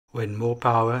when more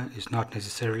power is not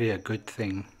necessarily a good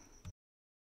thing.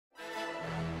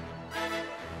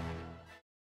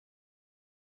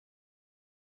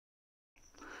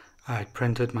 I had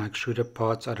printed my extruder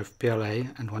parts out of PLA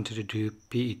and wanted to do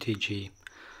PETG.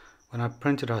 When I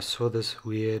printed, I saw this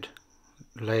weird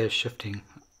layer shifting.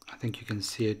 I think you can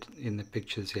see it in the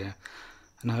pictures here,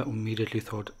 and I immediately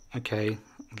thought, okay,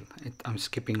 I'm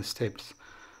skipping steps.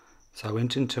 So I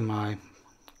went into my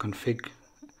config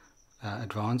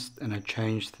advanced and I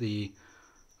changed the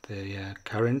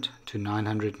current to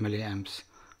 900 milliamps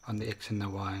on the X and the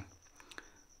Y,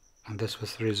 and this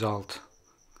was the result,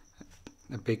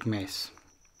 a big mess.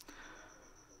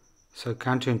 So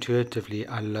counterintuitively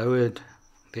I lowered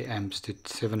the amps to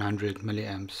 700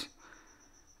 milliamps,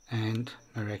 and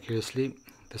miraculously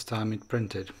this time it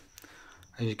printed.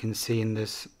 As you can see in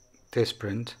this test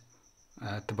print,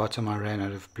 at the bottom I ran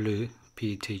out of blue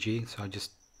PETG, so I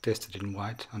just tested it in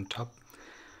white on top.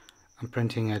 I'm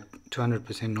printing at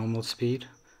 200% normal speed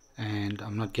and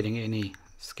I'm not getting any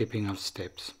skipping of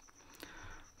steps.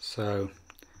 So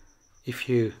if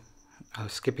you are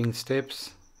skipping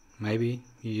steps, maybe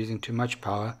you're using too much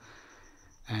power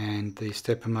and the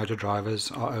stepper motor drivers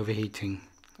are overheating,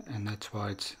 and that's why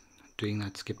it's doing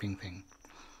that skipping thing.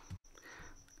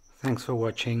 Thanks for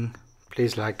watching.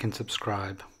 Please like and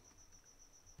subscribe.